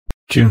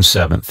June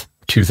 7th,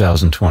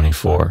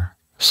 2024,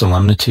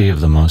 Solemnity of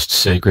the Most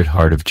Sacred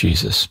Heart of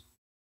Jesus.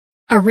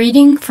 A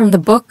reading from the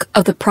book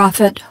of the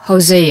prophet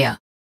Hosea.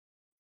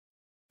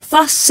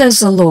 Thus says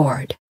the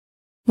Lord,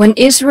 when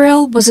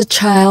Israel was a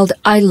child,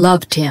 I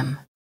loved him.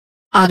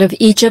 Out of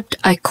Egypt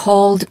I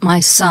called my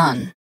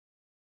son.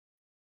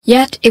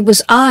 Yet it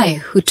was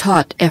I who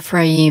taught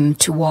Ephraim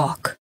to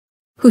walk,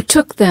 who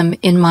took them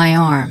in my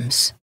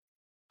arms.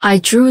 I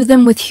drew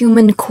them with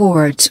human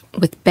cords,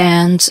 with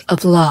bands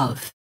of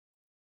love.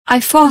 I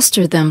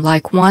fostered them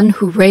like one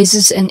who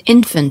raises an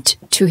infant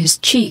to his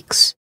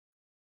cheeks.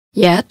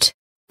 Yet,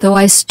 though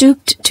I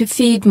stooped to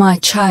feed my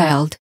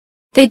child,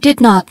 they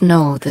did not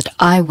know that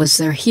I was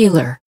their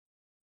healer.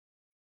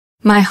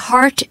 My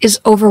heart is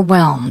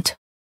overwhelmed.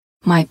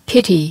 My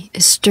pity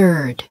is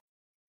stirred.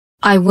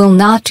 I will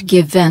not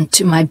give vent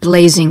to my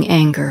blazing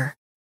anger.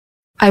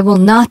 I will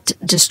not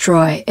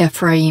destroy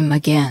Ephraim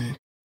again.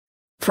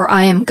 For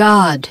I am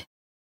God,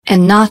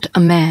 and not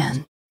a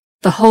man,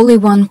 the Holy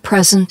One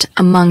present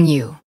among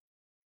you.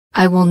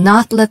 I will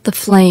not let the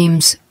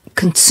flames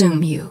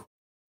consume you.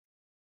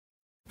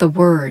 The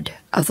word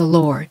of the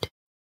Lord.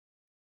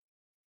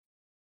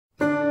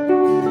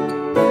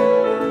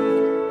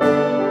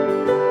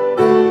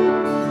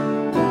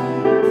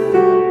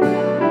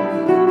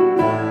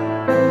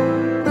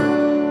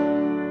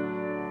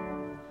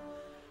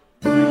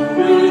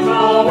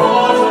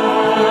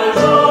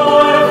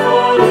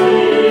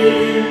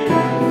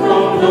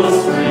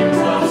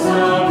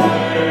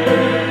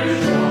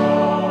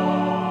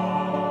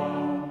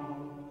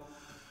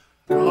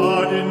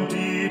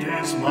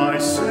 My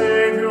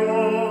Savior,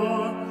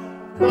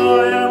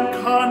 I am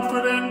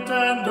confident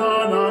and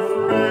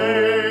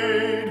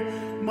unafraid.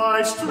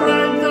 My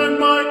strength and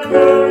my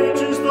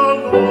courage is the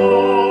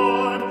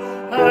Lord,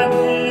 and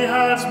He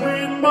has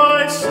been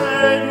my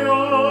Savior.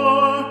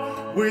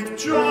 With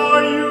joy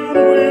you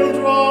will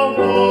draw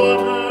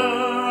water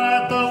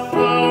at the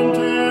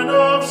fountain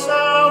of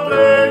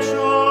salvation.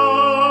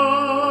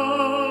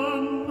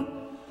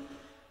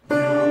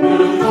 You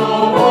will draw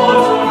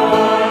water.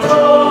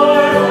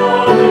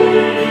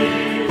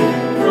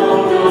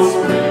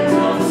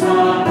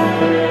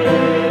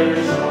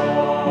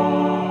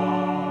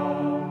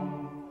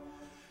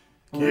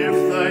 Give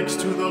thanks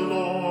to the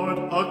Lord,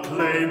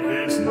 acclaim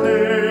His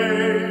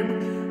name.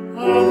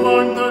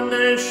 Among the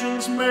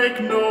nations make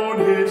known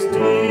His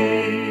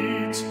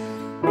deeds.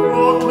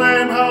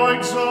 Proclaim how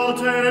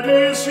exalted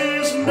is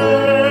His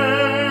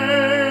name.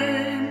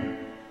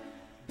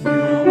 You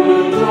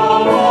will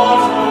draw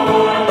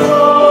water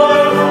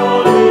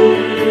joyfully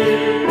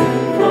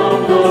from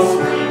the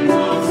springs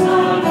of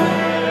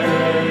salvation.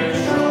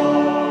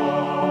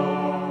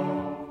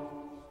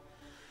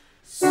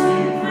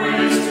 Sing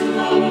praise to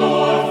the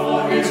Lord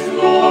for His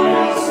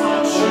glorious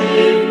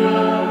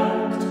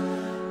achievement.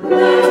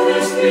 Let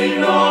this be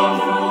known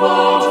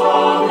throughout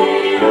all the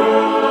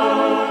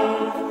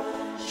earth.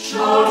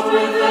 Shout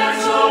with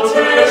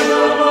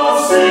exultation, O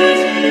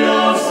city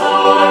of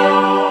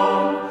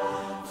Zion,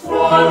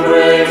 for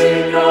great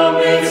in your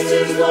midst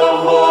is the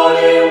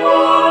Holy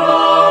One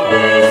of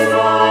Israel.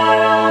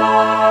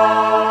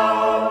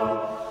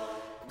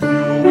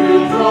 You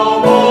will draw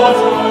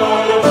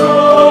water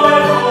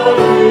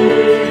joyfully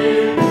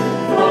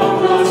from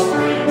the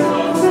springs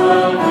of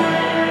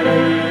salvation.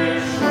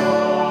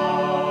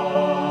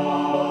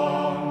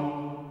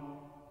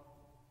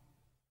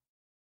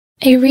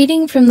 A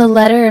reading from the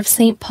letter of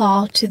St.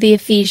 Paul to the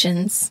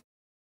Ephesians.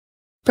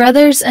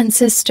 Brothers and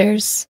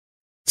sisters,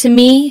 to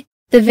me,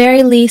 the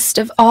very least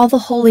of all the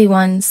holy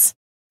ones,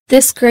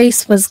 this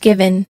grace was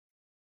given,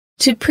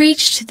 to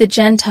preach to the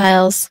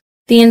Gentiles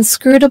the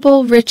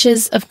inscrutable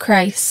riches of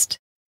Christ,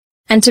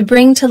 and to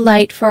bring to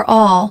light for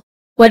all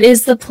what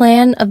is the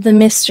plan of the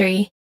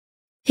mystery,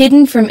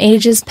 hidden from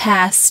ages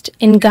past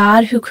in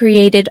God who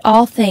created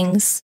all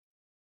things,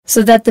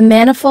 so that the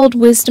manifold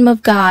wisdom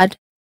of God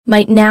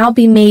might now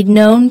be made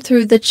known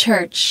through the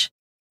Church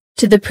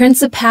to the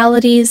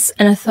principalities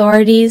and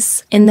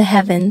authorities in the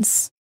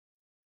heavens.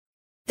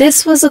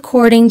 This was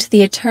according to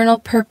the eternal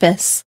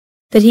purpose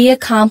that He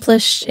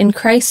accomplished in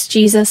Christ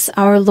Jesus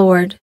our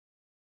Lord,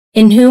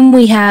 in whom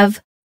we have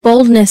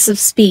boldness of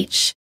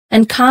speech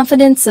and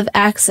confidence of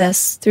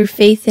access through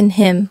faith in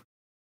Him.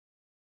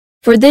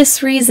 For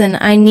this reason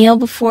I kneel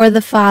before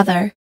the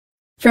Father,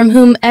 from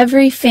whom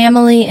every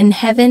family in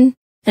heaven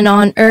and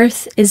on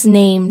earth is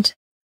named,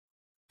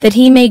 that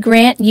He may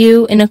grant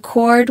you in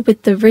accord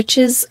with the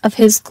riches of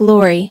His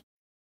glory,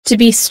 to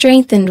be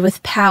strengthened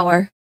with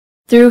power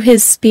through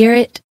His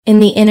Spirit in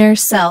the inner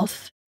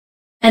self,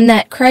 and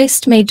that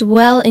Christ may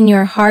dwell in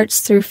your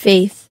hearts through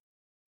faith,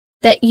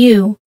 that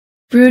you,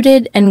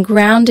 rooted and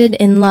grounded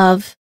in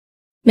love,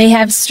 may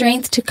have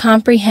strength to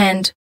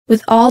comprehend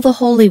with all the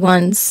holy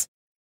ones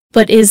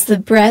what is the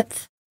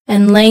breadth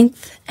and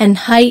length and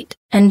height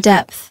and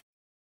depth,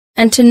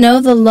 and to know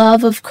the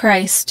love of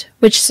Christ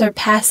which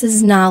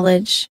surpasses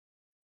knowledge,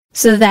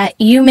 so that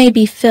you may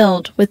be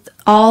filled with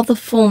all the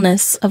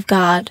fullness of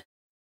God.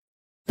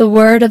 The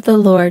word of the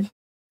Lord.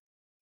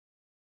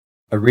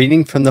 A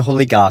reading from the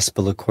Holy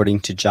Gospel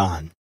according to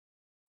John.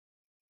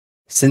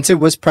 Since it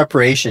was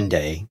preparation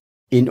day,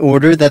 in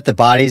order that the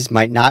bodies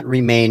might not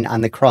remain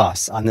on the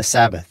cross on the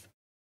Sabbath,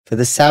 for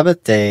the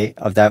Sabbath day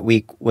of that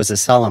week was a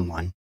solemn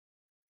one,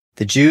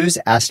 the Jews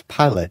asked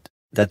Pilate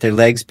that their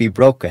legs be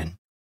broken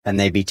and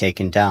they be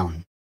taken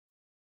down.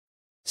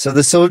 So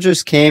the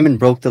soldiers came and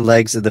broke the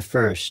legs of the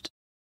first,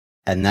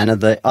 and then of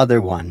the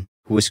other one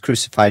who was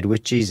crucified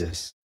with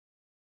Jesus.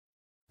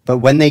 But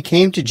when they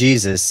came to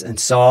Jesus and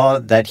saw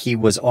that he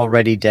was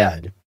already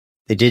dead,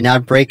 they did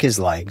not break his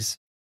legs,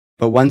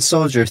 but one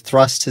soldier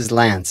thrust his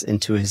lance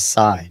into his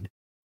side,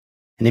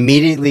 and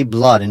immediately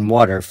blood and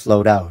water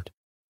flowed out.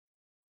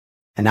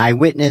 An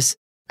eyewitness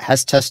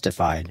has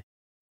testified,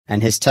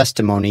 and his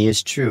testimony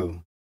is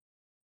true.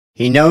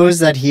 He knows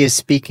that he is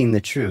speaking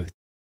the truth,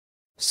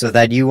 so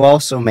that you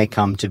also may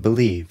come to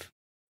believe.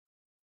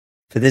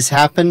 For this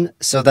happened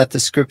so that the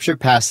scripture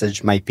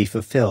passage might be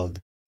fulfilled.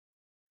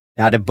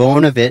 Not a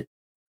bone of it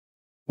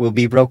will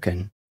be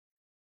broken.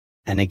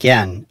 And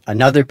again,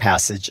 another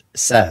passage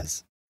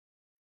says,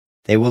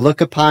 they will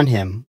look upon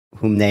him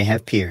whom they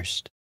have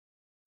pierced.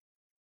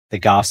 The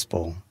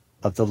Gospel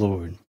of the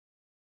Lord.